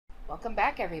Welcome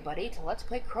back, everybody, to Let's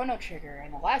Play Chrono Trigger.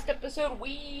 In the last episode,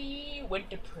 we went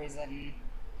to prison.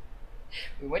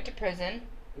 We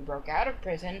broke out of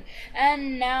prison,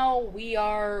 and now we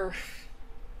are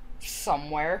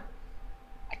somewhere.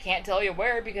 I can't tell you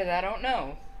where because I don't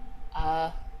know.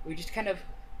 We just kind of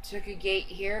took a gate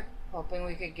here, hoping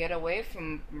we could get away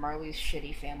from Marley's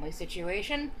shitty family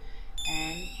situation,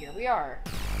 and here we are.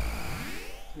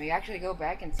 Can we actually go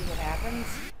back and see what happens?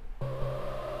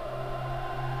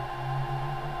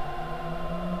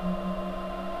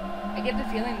 I get the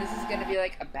feeling this is gonna be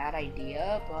like a bad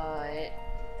idea, but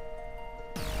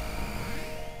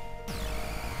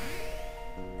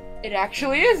it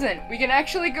actually isn't. We can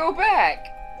actually go back.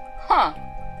 Huh.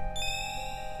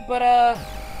 But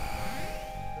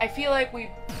I feel like we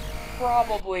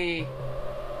probably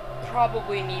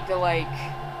need to like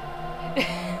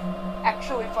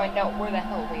actually find out where the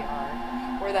hell we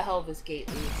are. Where the hell this gate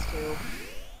leads to.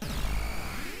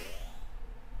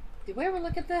 Did we ever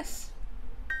look at this?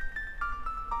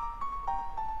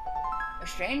 A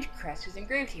strange crest is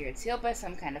engraved here. It's sealed by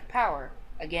some kind of power.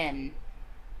 Again.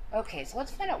 Okay, so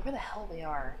let's find out where the hell we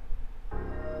are.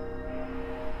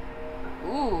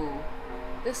 Ooh.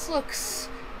 This looks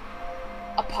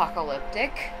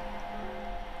apocalyptic.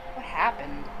 What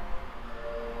happened?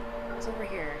 It's over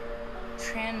here.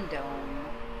 Trandome.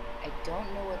 I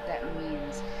don't know what that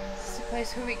means. Is this a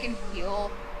place where we can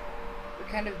heal? We're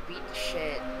kind of beat to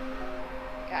shit.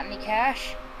 Got any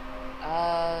cash?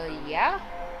 Yeah?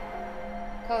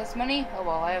 Call this money? Oh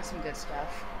well, I have some good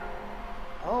stuff.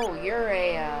 Oh, you're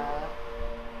a,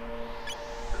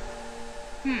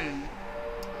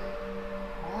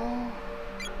 Well...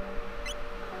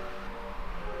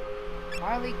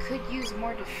 Marley could use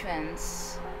more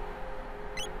defense.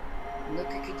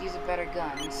 Luca could use a better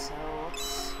gun, so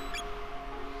let's...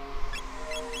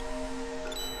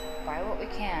 buy what we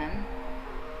can.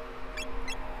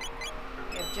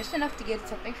 We have just enough to get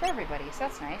something for everybody, so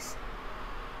that's nice.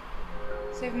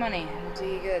 Save money, it'll do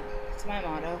you good. That's my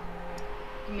motto.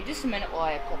 Give me just a minute while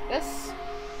I equip this.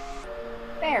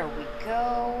 There we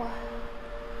go.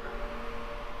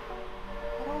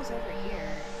 What all's over here?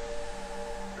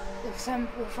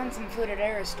 We'll find some food at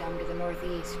Aerosdome to the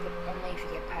northeast, but only if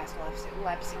you get past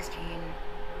lab 16.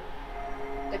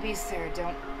 The beasts there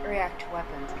don't react to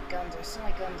weapons, like guns or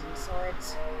semi guns and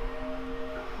swords.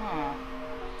 Huh.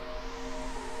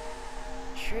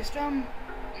 Shrewstone?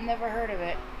 Never heard of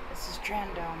it. This is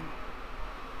Trandome.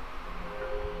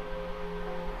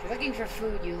 If you're looking for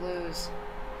food, you lose.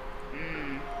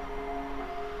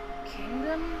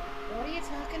 Kingdom? What are you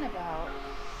talking about?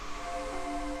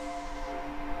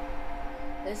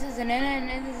 This is an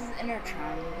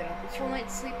Intertron. You get a full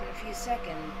night's sleep in a few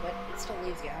seconds, but it still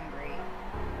leaves you hungry.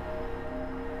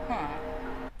 Huh.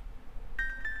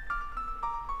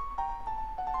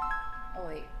 Oh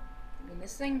wait. You mean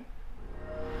this thing?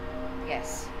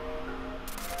 Yes.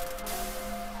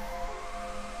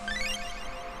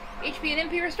 HP and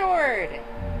MP restored!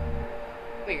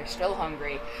 But you're still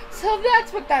hungry. So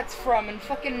that's what that's from in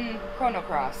fucking Chrono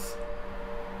Cross.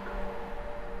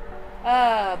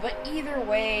 But either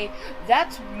way,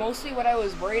 that's mostly what I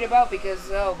was worried about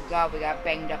because, oh god, we got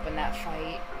banged up in that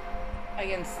fight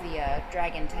against the,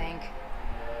 dragon tank.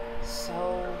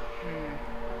 So,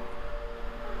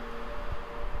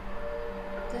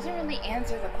 doesn't really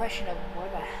answer the question of where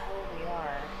the hell we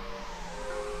are.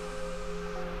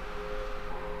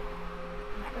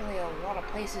 Not really a lot of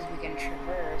places we can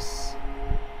traverse.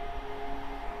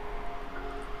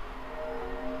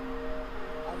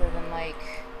 Other than, like,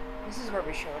 this is where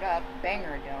we showed up,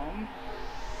 Banger Dome.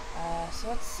 So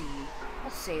let's see.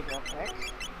 Let's save real quick.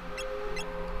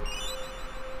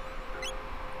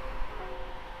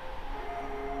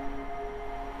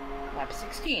 Lab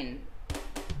 16.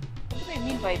 What do they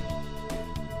mean by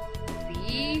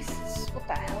beasts? What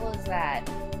the hell is that?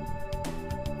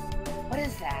 What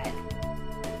is that?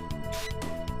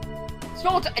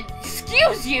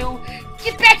 Excuse you!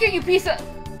 Get back here, you piece of...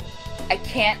 I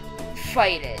can't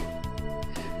fight it.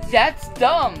 That's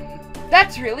dumb.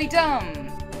 That's really dumb.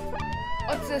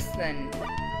 What's this then?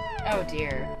 Oh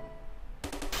dear.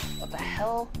 What the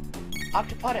hell?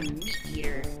 Octopod and meat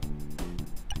eater.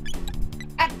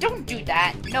 Ah, don't do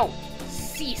that. No.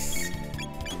 Cease.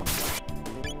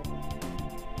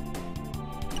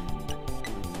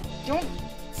 Don't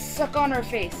suck on our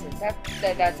faces.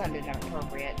 That sounded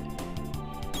inappropriate.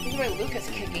 I think my Luca's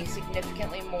kicking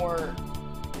significantly more...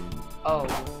 Oh.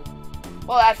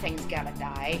 Well, that thing's gotta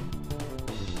die.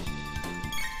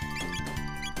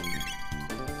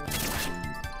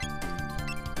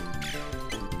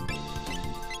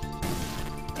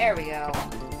 There we go.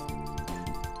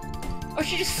 Oh,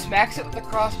 she just smacks it with the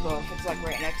crossbow if it's like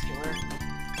right next to her.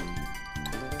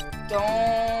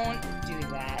 Don't do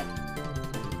that.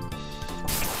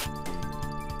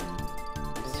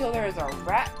 So there's a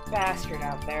rat bastard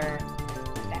out there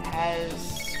that has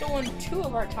stolen 2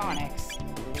 of our tonics.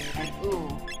 And ooh,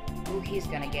 he's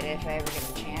gonna get it if I ever get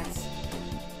the chance.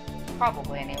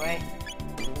 Probably anyway.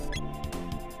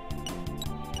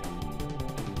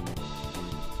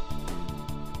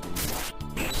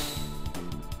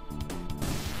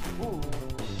 Ooh.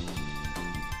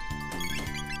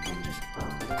 And just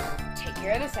take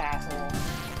care of this asshole.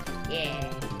 Yeah.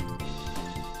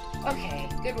 Okay,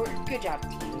 good job,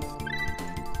 team.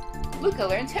 Luca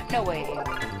learns Hypno Wave.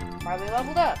 Marley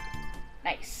leveled up.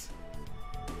 Nice.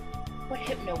 What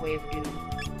Hypno Wave do?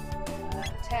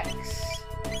 Attacks.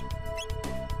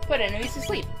 Put enemies to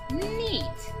sleep. Neat!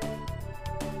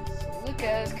 So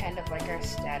Luca is kind of like our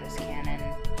status cannon.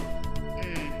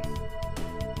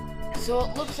 So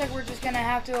it looks like we're just gonna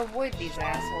have to avoid these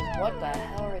assholes. What the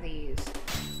hell are these?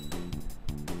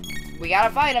 We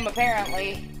gotta fight them,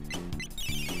 apparently.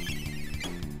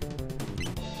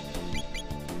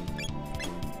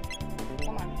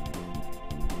 Come on.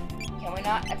 Can we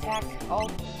not attack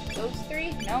all those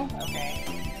 3? No? Okay.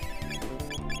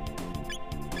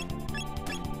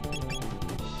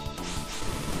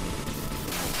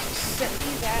 Set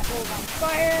these assholes on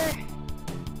fire.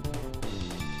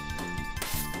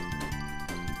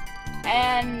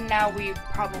 And now we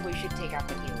probably should take out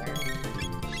the healer.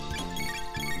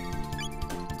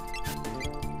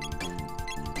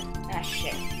 Ah,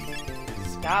 shit.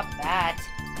 Stop that.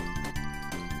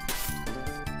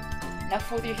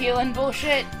 Enough with your healing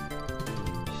bullshit.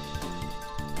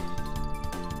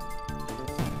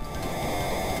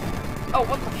 Oh,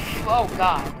 what the f- oh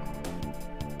god.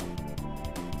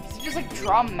 Does it just like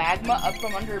draw magma up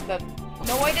from under the-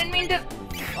 No, I didn't mean to-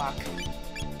 Fuck.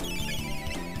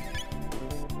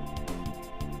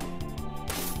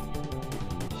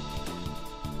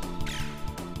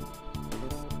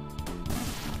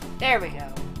 There we go.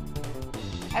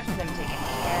 That's them taken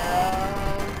care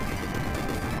of.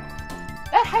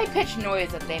 That high-pitched noise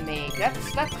that they make,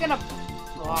 that's gonna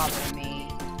bother me.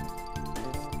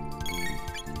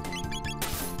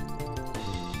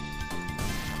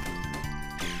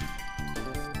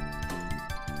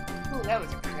 Ooh, that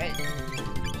was a crit.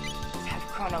 Let's have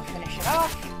Chrono finish it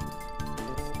off.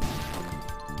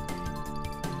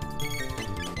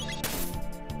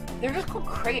 They're just called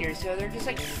craters, so they're just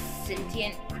like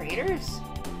sentient craters?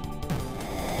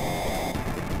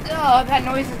 Ugh, that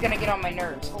noise is gonna get on my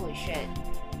nerves. Holy shit.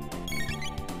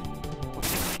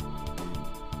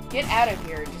 Get out of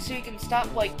here, just so you can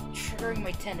stop, like, triggering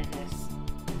my tinnitus.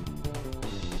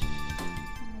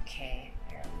 Okay,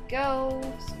 there we go.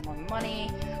 Some more money.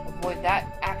 Avoid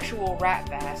that actual rat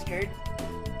bastard.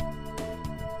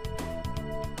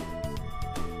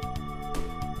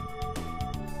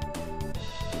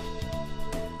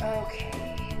 Okay.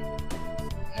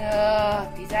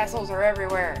 These assholes are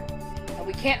everywhere. And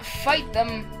we can't fight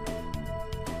them.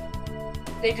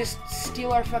 They just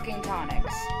steal our fucking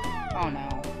tonics. Oh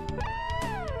no.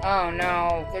 Oh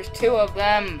no, there's 2 of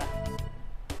them.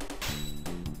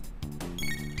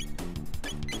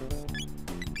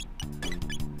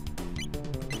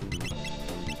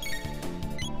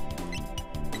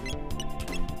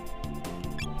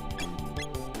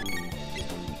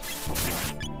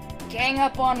 Gang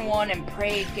up on one and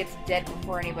pray it gets dead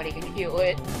before anybody can heal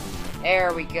it.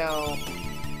 There we go.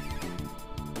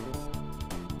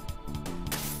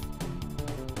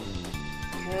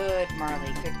 Good,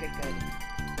 Marley. Good, good, good.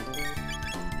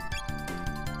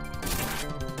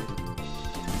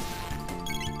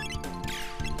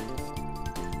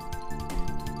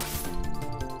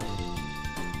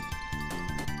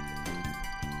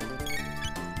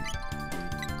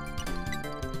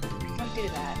 Don't do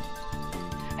that.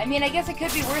 I mean, I guess it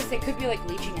could be worse. It could be like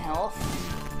leeching health.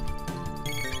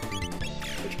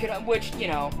 Which, you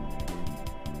know,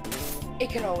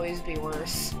 it could always be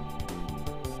worse.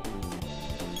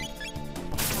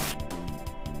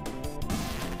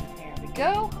 There we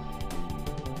go.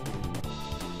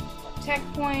 Tech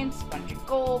points, bunch of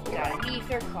gold, got an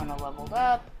ether, Chrono leveled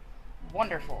up.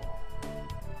 Wonderful.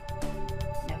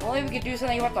 Now, if only we could do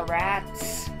something about the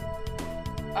rats.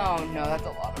 Oh no, that's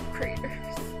a lot of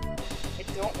craters. I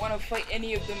don't want to fight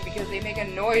any of them because they make a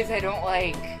noise I don't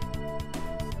like.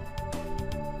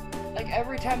 Like,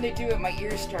 every time they do it, my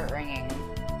ears start ringing.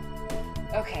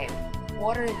 Okay,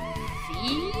 what are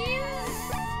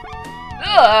these?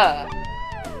 Ugh!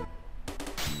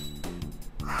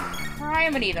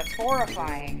 Criminy, that's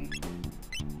horrifying.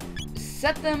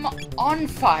 Set them on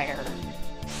fire.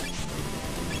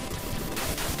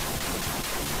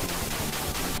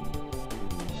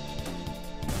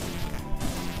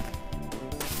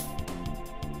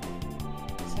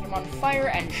 them on fire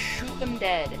and shoot them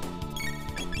dead.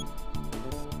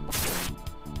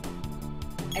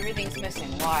 Everything's missing.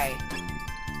 Why?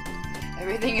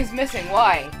 Everything is missing.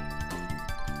 Why?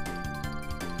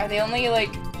 Are they only,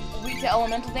 like, weak to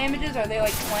elemental damages? Are they,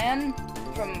 like, Clan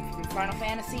from Final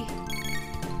Fantasy?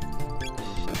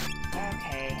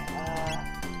 Okay,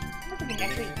 I wonder if we can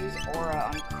actually use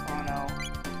Aura on Chrono.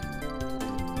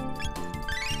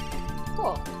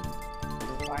 Cool.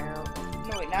 Fire.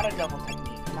 No, wait, not a double technique.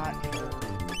 Not for...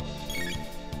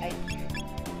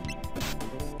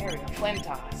 There we go. Flame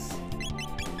Toss.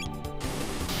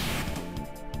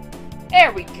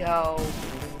 There we go.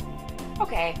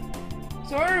 Okay.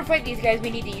 So in order to fight these guys, we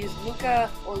need to use Luca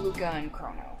or Luca and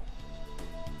Chrono.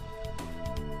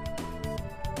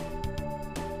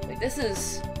 Wait, this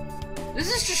is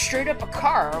just straight up a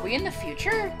car. Are we in the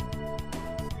future?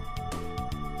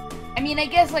 I mean, I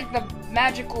guess like the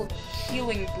magical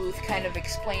healing booth kind of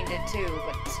explained it too,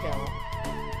 but still.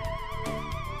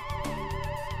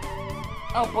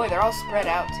 Oh boy, they're all spread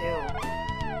out too.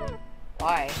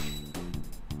 Why?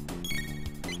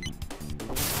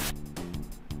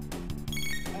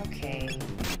 Okay.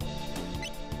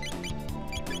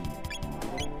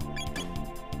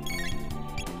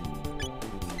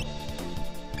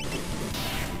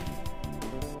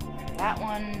 That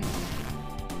one.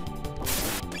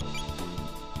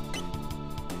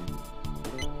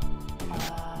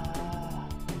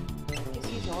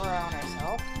 Just use Aura on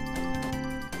herself.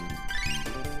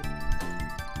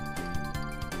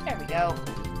 There we go.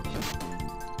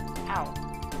 Ow.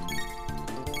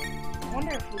 I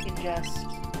wonder if we can just...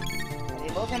 Are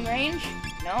they both in range?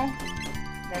 No?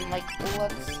 Then, like,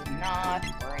 let's not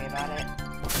worry about it.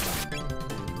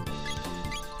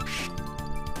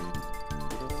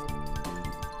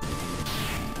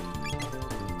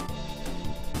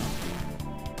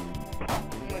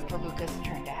 Wait for Luca's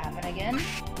turn to happen again.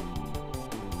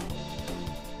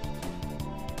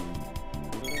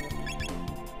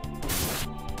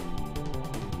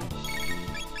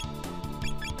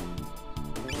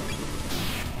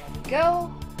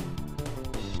 Go.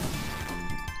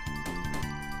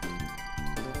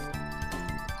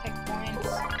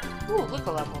 Checkpoints. Ooh,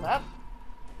 Luca leveled up.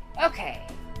 Okay.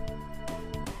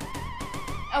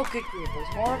 Oh, good grief,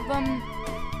 there's more of them?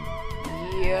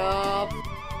 Yup.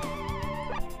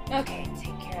 Okay,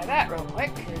 take care of that real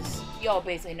quick, because y'all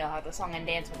basically know how the song and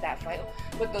dance with that fight,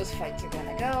 with those fights are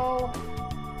gonna go.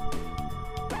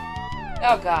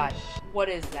 Oh god, what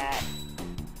is that?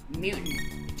 Mutant.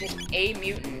 Just a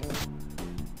mutant.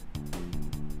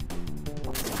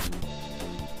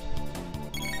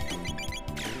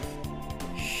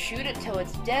 Shoot it till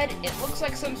it's dead. It looks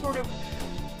like some sort of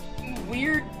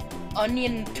weird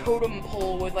onion totem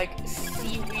pole with like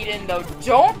seaweed in though.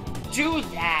 Don't do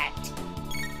that!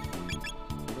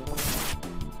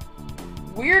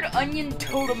 Weird onion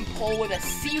totem pole with a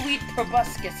seaweed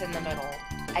proboscis in the middle,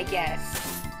 I guess.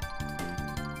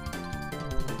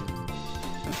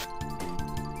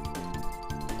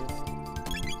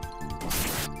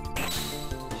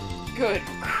 Good.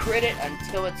 Crit it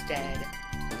until it's dead.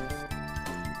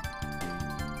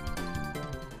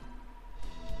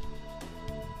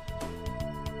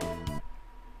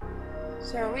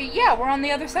 So are we? Yeah, we're on the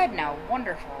other side now.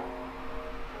 Wonderful.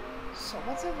 So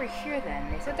what's over here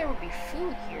then? They said there would be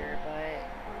food here, but...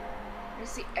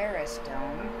 There's the Eris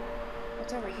Dome.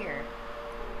 What's over here?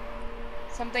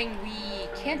 Something we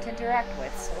can't interact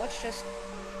with, so let's just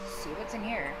see what's in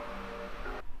here.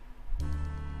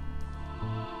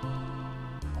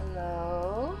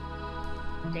 Hello?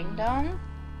 Ding dong?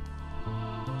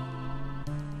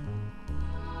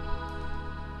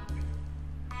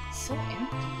 It's so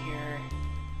empty here.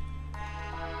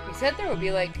 They said there would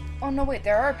be like... Oh no, wait,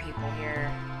 there are people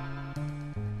here.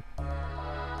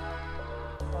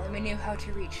 Well, we knew how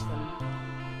to reach them.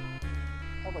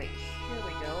 Oh wait, here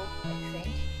we go, I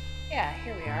think. Yeah,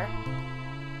 here we are.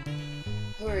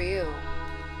 Who are you?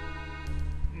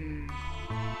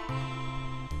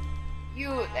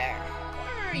 You there.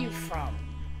 Where are you from?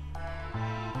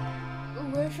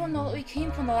 We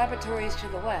came from the laboratories to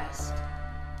the west.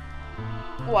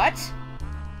 What?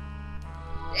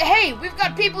 Hey, we've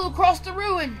got people who crossed the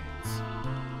ruins!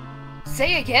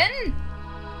 Say again?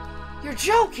 You're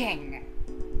joking!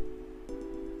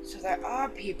 So there are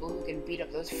people who can beat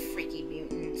up those freaky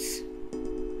mutants.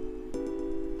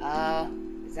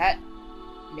 Is that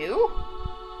new?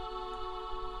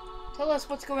 Tell us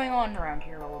what's going on around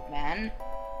here, old man.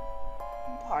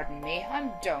 Pardon me,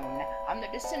 I'm Doan. I'm the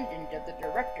descendant of the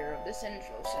director of this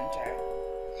info center.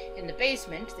 In the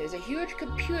basement, there's a huge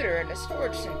computer and a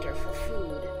storage center for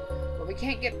food, but we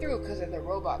can't get through because of the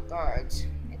robot guards.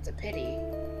 It's a pity.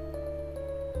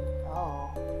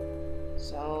 Oh.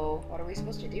 So, what are we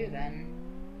supposed to do then?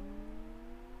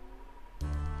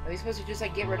 Are we supposed to just,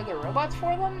 like, get rid of the robots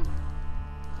for them?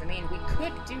 I mean, we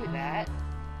could do that.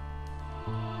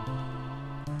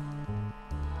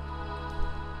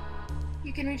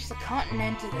 You can reach the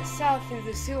continent to the south through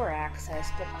the sewer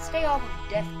access, but stay off of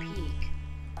Death Peak.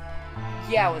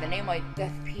 Yeah, with a name like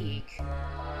Death Peak.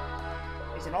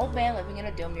 There's an old man living in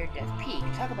a dome near Death Peak.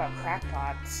 Talk about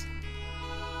crackpots.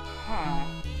 Huh.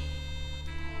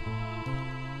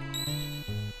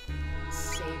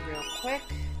 Save real quick.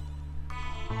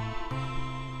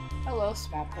 Hello,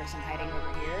 small person hiding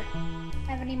over here.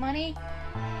 Have any money?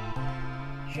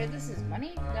 Sure this is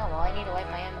money? No, well, I need to light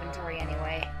my inventory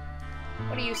anyway.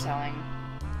 What are you selling?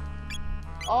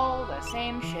 All the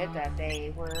same shit that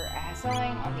they were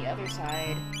selling on the other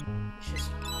side. Let's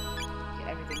just get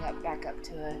everything back up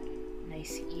to a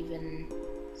nice, even...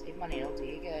 Save money, it'll do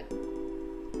you good.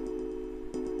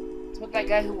 That's what that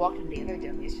guy who walked in the other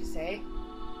dome used to say.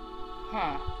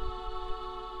 Huh.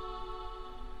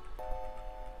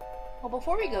 Well,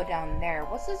 before we go down there,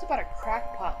 what's this about a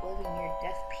crackpot living near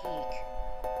Death Peak?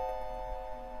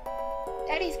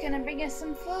 Daddy's gonna bring us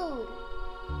some food.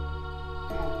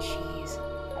 Oh, jeez.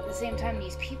 At the same time,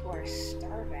 these people are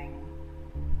starving.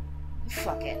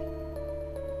 Fuck it.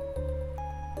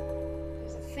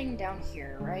 There's a thing down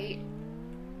here, right?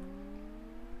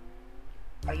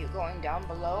 Are you going down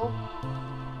below?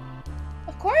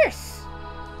 Of course!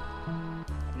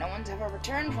 But no one's ever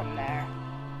returned from there.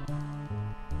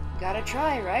 Gotta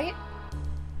try, right?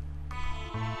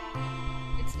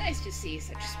 It's nice to see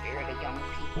such spirited young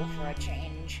people for a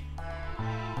change.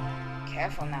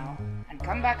 Careful now, and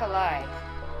come back alive.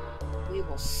 We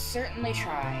will certainly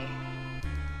try.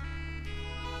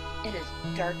 It is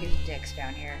dark as dicks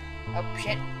down here. Oh,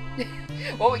 shit.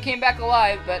 Well, we came back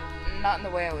alive, but not in the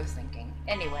way I was thinking.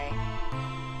 Anyway.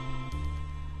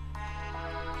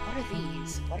 What are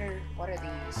these? What are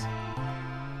these?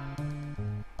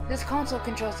 This console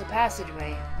controls the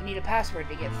passageway. We need a password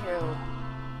to get through.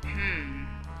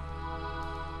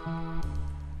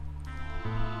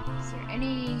 Is there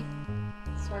any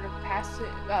sort of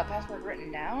password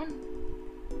written down?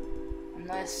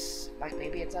 Unless, like,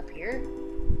 maybe it's up here?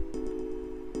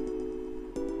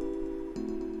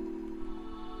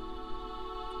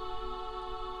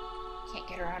 Can't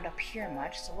get around up here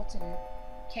much, so what's in...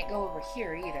 Can't go over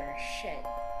here either. Shit.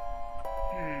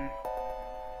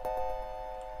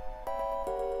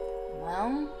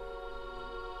 Well...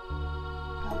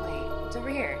 Oh wait, what's over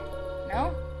here?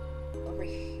 No? Over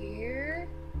here?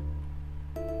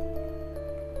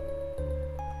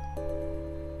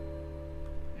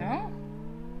 No?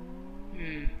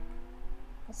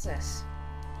 What's this?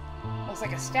 Looks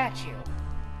like a statue.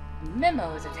 A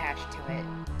memo is attached to it.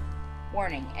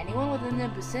 Warning, anyone within the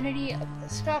vicinity of the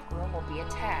stockroom will be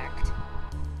attacked.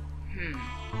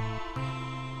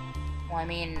 Well, I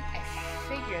mean, I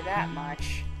figure that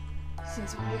much.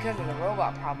 Since because of the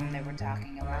robot problem they were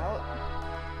talking about.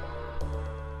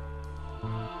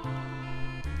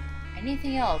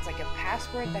 Anything else, like a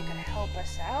password that could help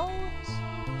us out?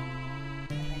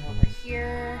 Nothing over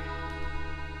here.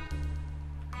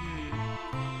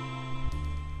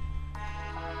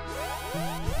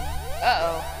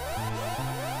 Uh-oh.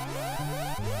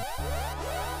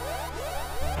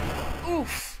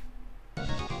 Oof.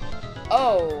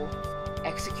 Oh.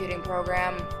 Executing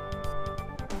program.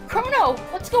 Chrono!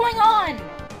 What's going on?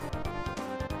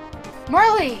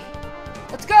 Marley!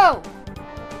 Let's go!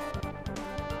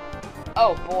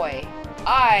 Oh boy.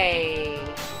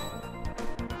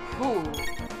 Whew.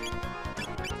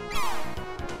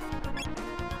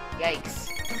 Yikes.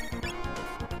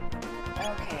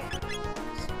 Okay.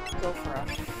 Let's go for a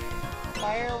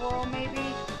firewall,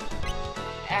 maybe?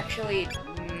 Actually,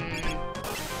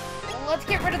 let's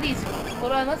get rid of these.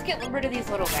 Hold on, let's get rid of these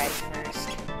little guys first.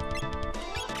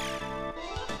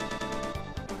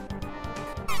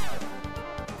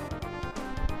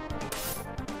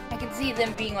 I can see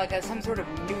them being like some sort of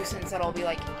nuisance that'll be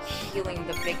like healing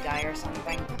the big guy or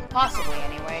something. Possibly,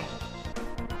 anyway.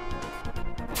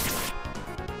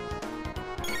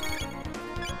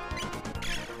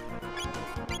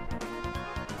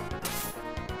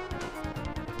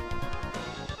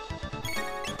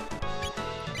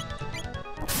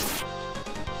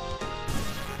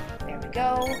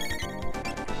 Go.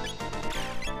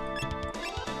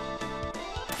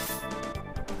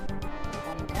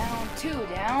 One down, two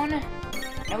down.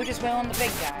 Now we just wait on the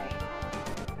big guy.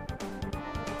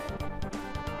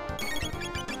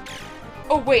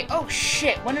 Oh wait, oh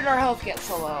shit, when did our health get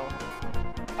so low?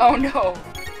 Oh no.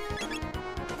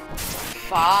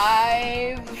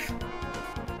 5.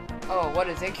 Oh, what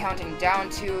is it counting down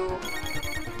to?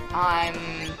 I'm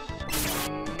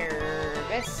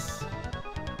nervous.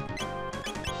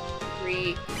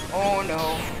 3. Oh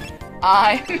no.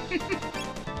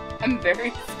 I'm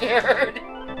very scared.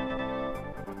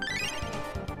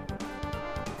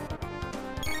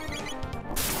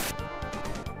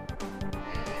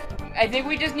 I think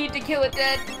we just need to kill it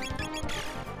dead.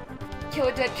 Kill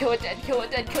it dead, kill it dead, kill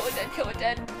it dead, kill it dead, kill it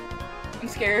dead. I'm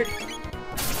scared.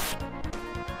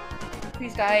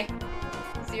 Please die.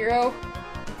 0.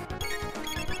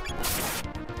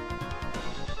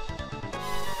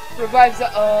 Revives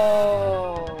the—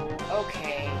 oh,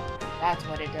 okay. That's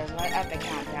what it does right at the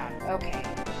countdown. Okay.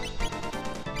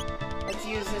 Let's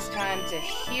use this time to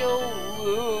heal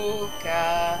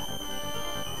Luca.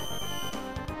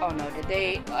 Oh no, did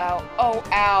they— ow, oh,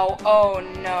 ow, oh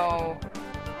no.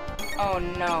 Oh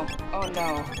no, oh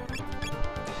no.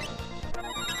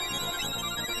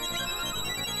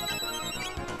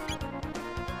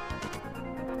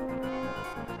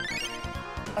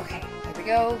 Okay, there we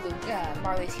go.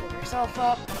 Marley's healed herself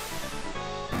up.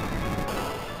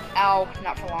 Ow,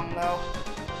 not for long though.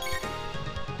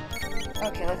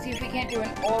 Okay, let's see if we can't do an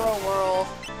aura whirl.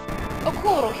 Oh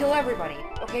cool, it'll heal everybody.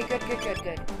 Okay, good, good, good,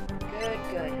 good. Good,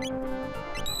 good.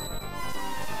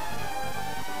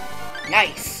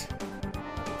 Nice!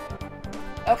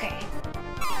 Okay.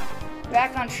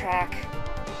 Back on track.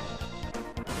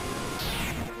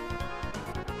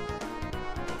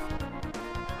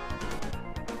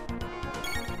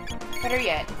 Better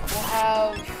yet, we'll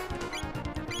have...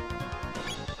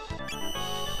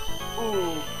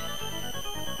 ooh.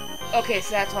 Okay,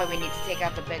 so that's why we need to take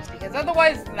out the bits, because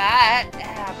otherwise that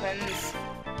happens.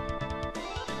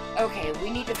 Okay, we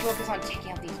need to focus on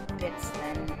taking out these bits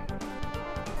then.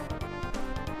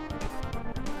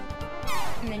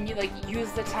 And then you, like,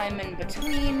 use the time in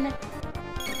between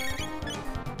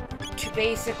to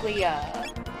basically,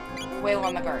 wail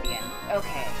on the Guardian.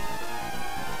 Okay.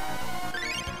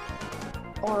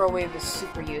 Aura Wave is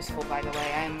super useful, by the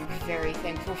way. I'm very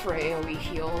thankful for AoE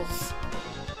heals.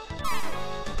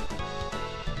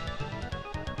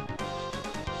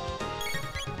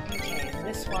 Okay,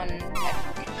 this one...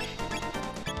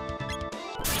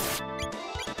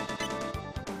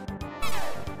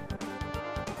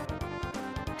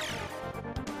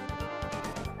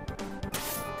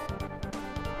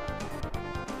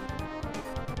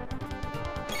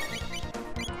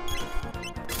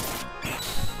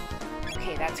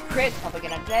 okay, that's crit. Probably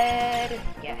gonna dead.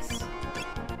 Yes.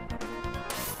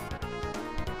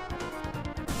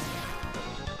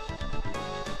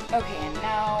 Okay, and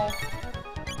now...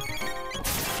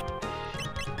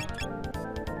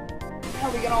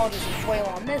 we can all just wail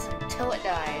on this until it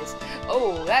dies.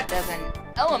 Oh, that doesn't...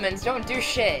 elements don't do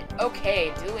shit.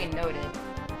 Okay, duly noted.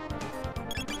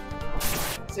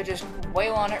 So just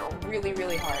wail on it really,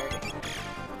 really hard.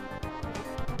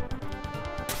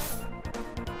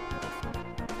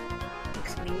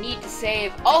 Because we need to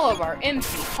save all of our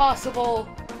MP possible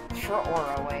for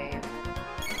Aura Wave.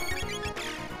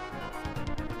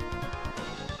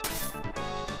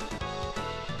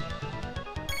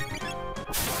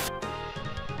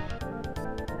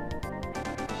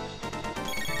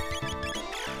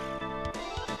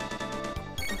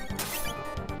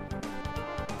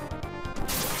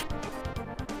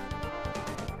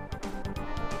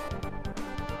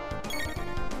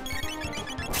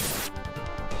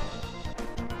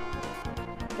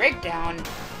 Breakdown.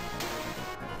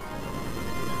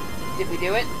 Did we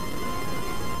do it?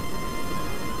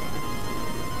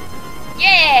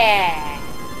 Yeah!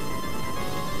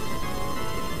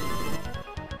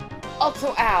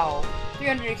 Also, ow.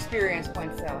 300 experience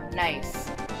points though. Nice.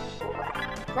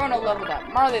 Chrono leveled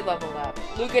up. Marley leveled up.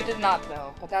 Luca did not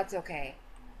though, but that's okay.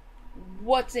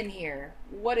 What's in here?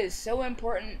 What is so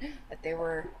important that they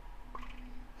were...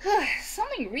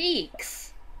 something reeks.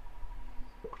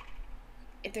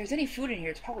 If there's any food in here,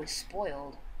 it's probably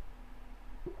spoiled.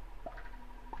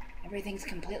 Everything's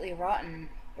completely rotten.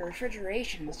 The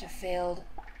refrigeration must have failed.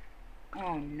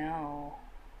 Oh no.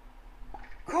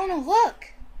 Chrono,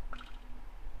 look!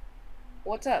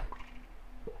 What's up?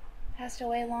 Passed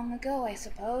away long ago, I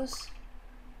suppose.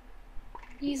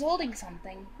 He's holding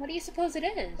something. What do you suppose it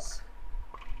is?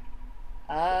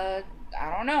 I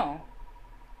don't know.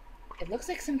 It looks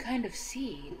like some kind of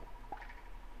seed.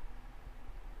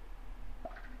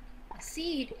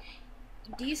 Seed?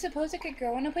 Do you suppose it could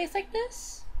grow in a place like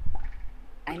this?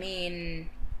 I mean,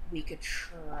 we could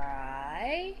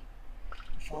try.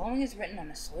 The following is written on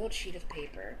a soiled sheet of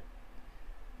paper.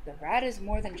 The rat is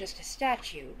more than just a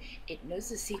statue. It knows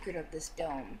the secret of this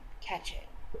dome. Catch it.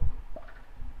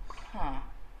 Huh.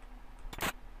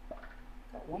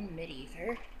 Go Got one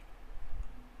mid-ether.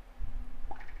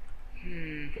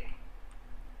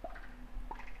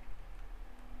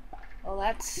 Well,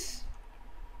 that's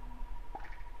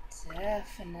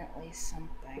definitely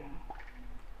something.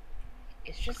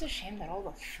 It's just a shame that all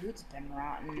the food's been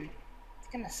rotten. It's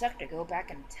gonna suck to go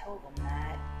back and tell them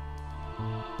that.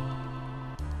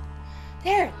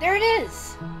 There it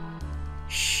is!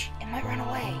 Shh, it might run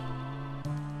away.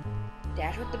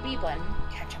 Dash with the B button,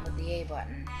 catch him with the A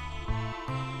button.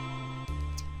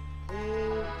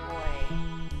 Oh boy.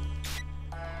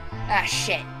 Ah,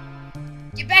 shit.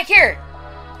 Get back here!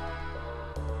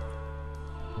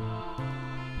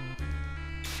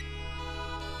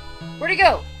 Where'd he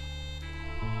go?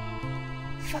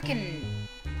 Fucking...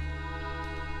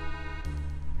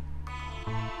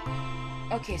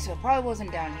 Okay, so it probably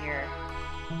wasn't down here.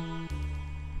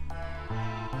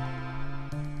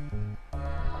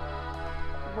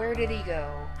 Where did he go?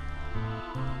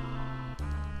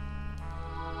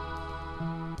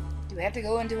 Do we have to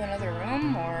go into another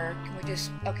room, or can we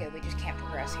just... Okay, we just can't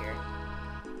progress here.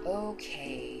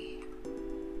 Okay.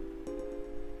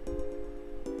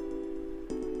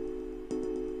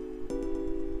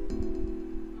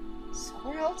 So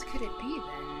where else could it be,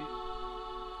 then?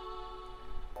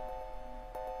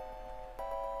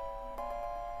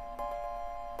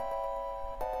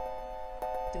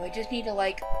 Do I just need to,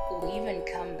 like, leave and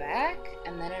come back,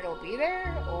 and then it'll be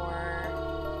there, or...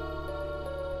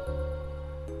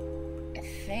 I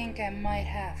think I might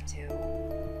have to.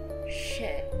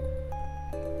 Shit.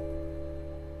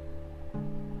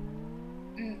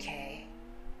 Okay.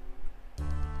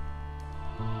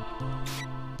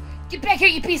 Get back here,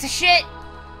 you piece of shit!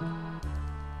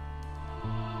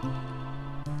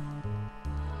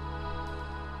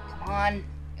 Come on.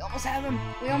 We almost have him.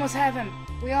 We almost have him.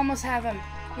 We almost have him.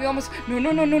 We almost... No,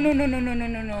 no, no, no, no, no, no, no, no,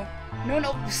 no, no. No,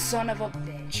 no, son of a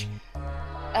bitch.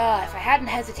 If I hadn't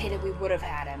hesitated, we would have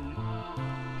had him.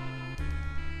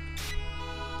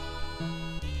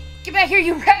 Get back here,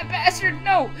 you rat bastard!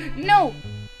 No! No!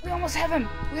 We almost have him.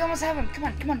 We almost have him. Come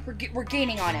on, come on. We're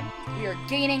gaining on him. We are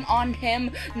gaining on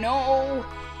him. No!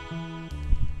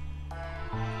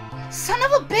 Son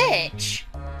of a bitch!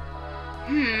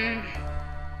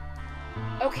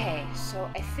 Okay, so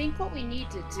I think what we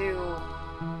need to do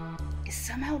is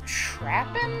somehow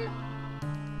trap him?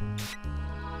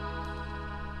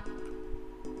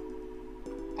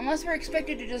 Unless we're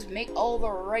expected to just make all the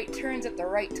right turns at the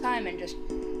right time and just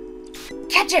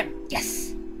catch him!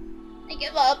 Yes! I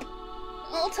give up.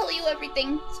 I'll tell you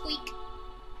everything. Squeak.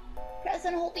 Press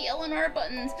and hold the L and R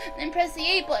buttons, then press the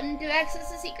A button to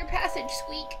access the secret passage.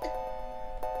 Squeak.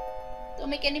 Don't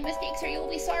make any mistakes or you'll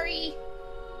be sorry.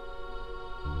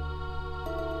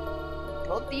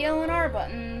 Both the L and R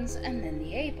buttons, and then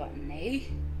the A button, eh?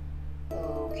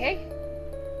 Okay.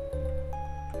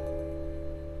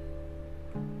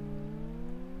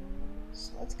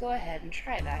 So let's go ahead and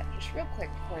try that just real quick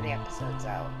before the episode's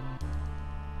out.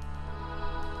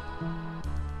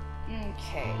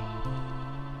 Okay.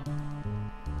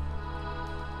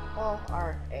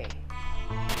 L-R-A.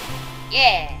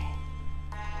 Yeah!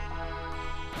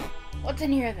 What's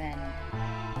in here then?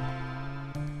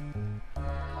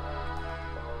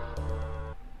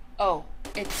 Oh,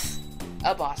 it's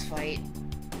a boss fight.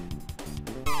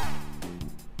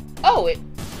 Oh, it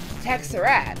attacks the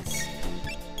rats.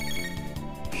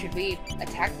 Should we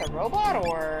attack the robot,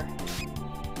 or...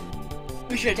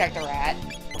 We should attack the rat.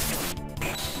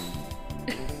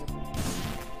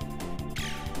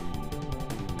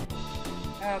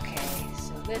 Okay,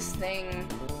 so this thing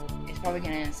is probably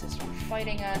gonna insist on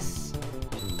fighting us.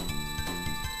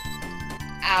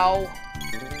 Ow.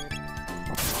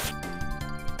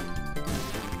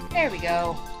 There we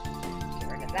go. Get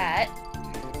rid of that.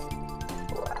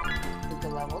 Luca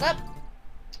leveled up.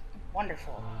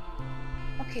 Wonderful.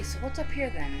 Okay, so what's up here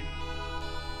then?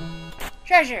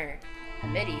 Treasure! A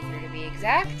mid-ether to be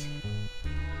exact.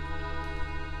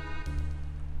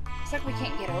 Looks like we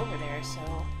can't get over there,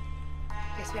 so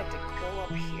I guess we have to go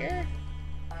up here.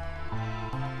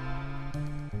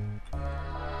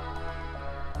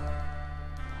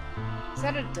 Is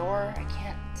that a door? I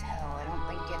can't tell. I don't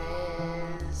think it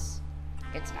is.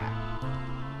 It's not.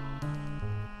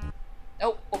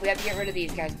 Oh, well, we have to get rid of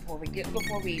these guys before we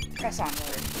press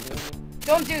onward.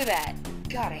 Don't do that.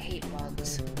 God, I hate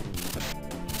bugs.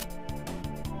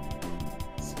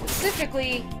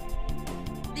 Specifically,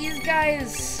 these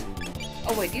guys.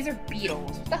 Oh wait, these are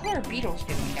beetles. What the hell are beetles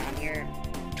doing down here?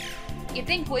 You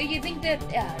think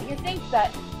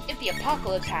that if the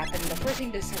apocalypse happened, the first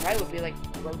thing to survive would be like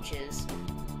roaches.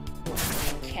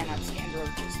 I cannot stand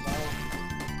roaches though.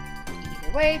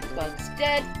 Either way, bug's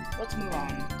dead. Let's move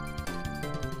on.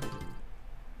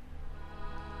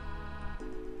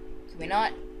 we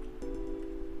not?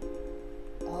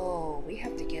 Oh, we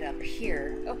have to get up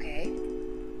here. Okay.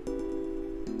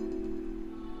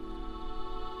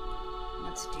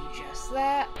 Let's do just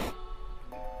that.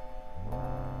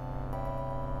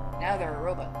 Now there are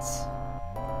robots.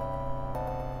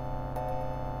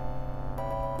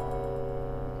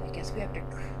 I guess we have to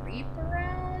creep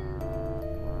around?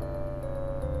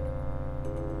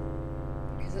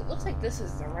 Because it looks like this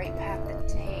is the right path to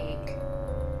take.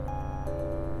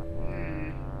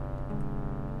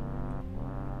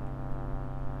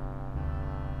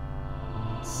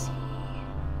 Let's see.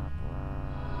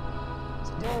 There's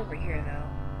a door over here, though.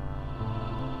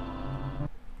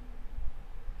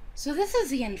 So this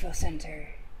is the info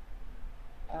center.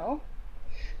 Oh?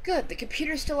 Good, the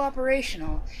computer's still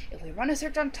operational. If we run a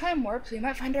search on time warps, we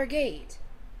might find our gate.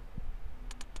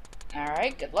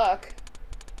 Alright, good luck.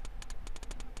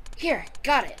 Here,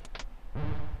 got it.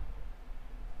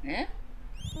 Eh?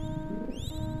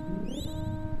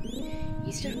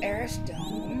 East of Eris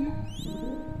Dome.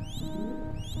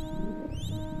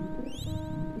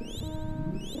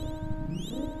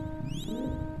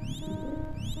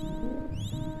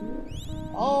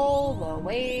 All the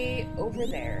way over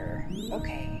there.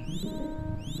 Okay.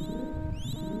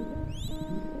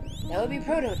 That would be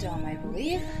Protodome, I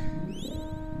believe.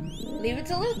 Leave it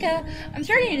to Luca. I'm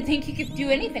starting to think he could do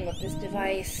anything with this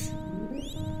device.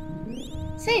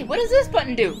 Say, what does this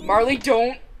button do? Marley,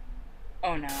 don't!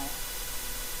 Oh no.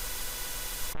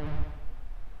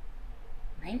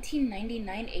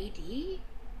 1999 AD?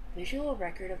 Visual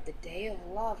record of the day of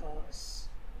Lavos.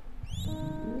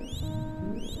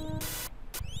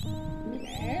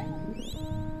 Okay.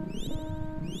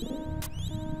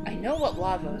 I know what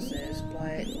Lavos is,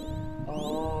 but...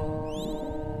 Oh...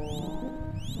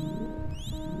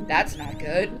 That's not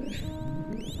good.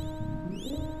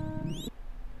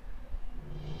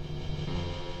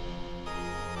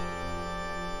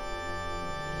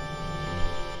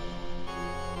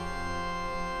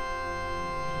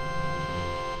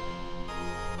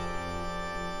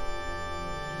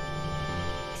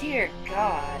 Dear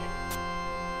God.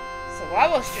 So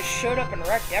Lavos just showed up and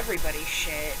wrecked everybody's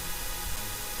shit.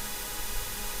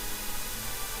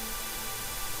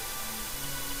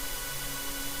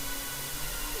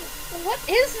 What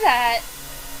is that?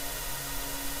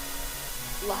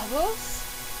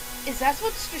 Lavos? Is that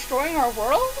what's destroying our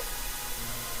world?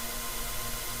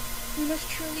 We must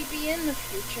truly be in the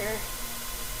future.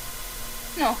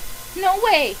 No. No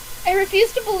way! I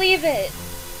refuse to believe it!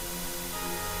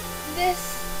 This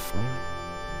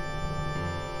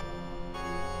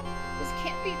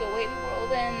can't be the way the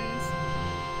world ends.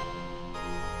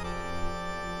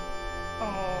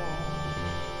 Oh,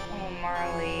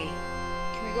 Marley.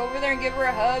 Can we go over there and give her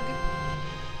a hug?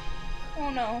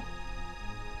 Oh no.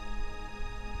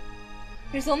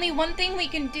 There's only one thing we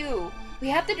can do.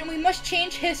 We must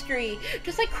change history,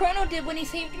 just like Chrono did when he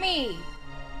saved me.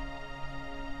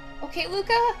 Okay,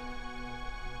 Luca?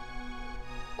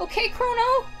 Okay,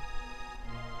 Chrono?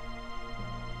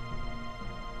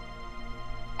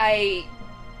 I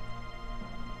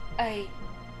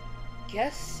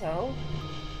guess so.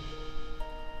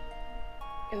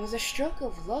 It was a stroke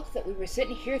of luck that we were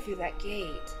sitting here through that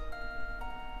gate.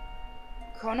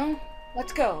 Chrono,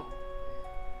 let's go.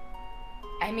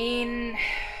 I mean...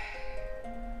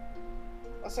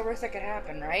 what's the worst that could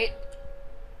happen, right?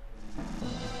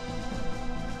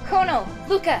 Chrono,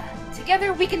 Luca,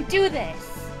 together we can do this!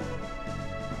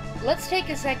 Let's take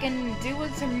a second and do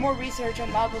some more research on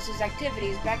Lavos'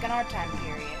 activities back in our time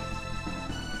period.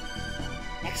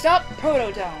 Next up,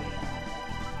 Protodome.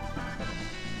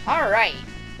 Alright.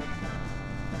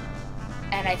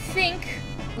 And I think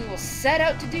we will set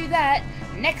out to do that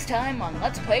next time on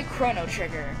Let's Play Chrono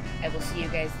Trigger. I will see you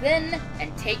guys then,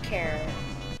 and take care.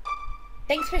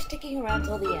 Thanks for sticking around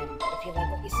till the end. If you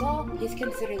like what you saw, please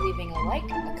consider leaving a like,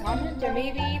 a comment, or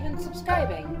maybe even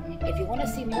subscribing. If you want to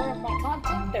see more of my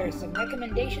content, there are some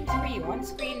recommendations for you on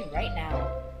screen right now.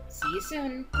 See you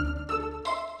soon!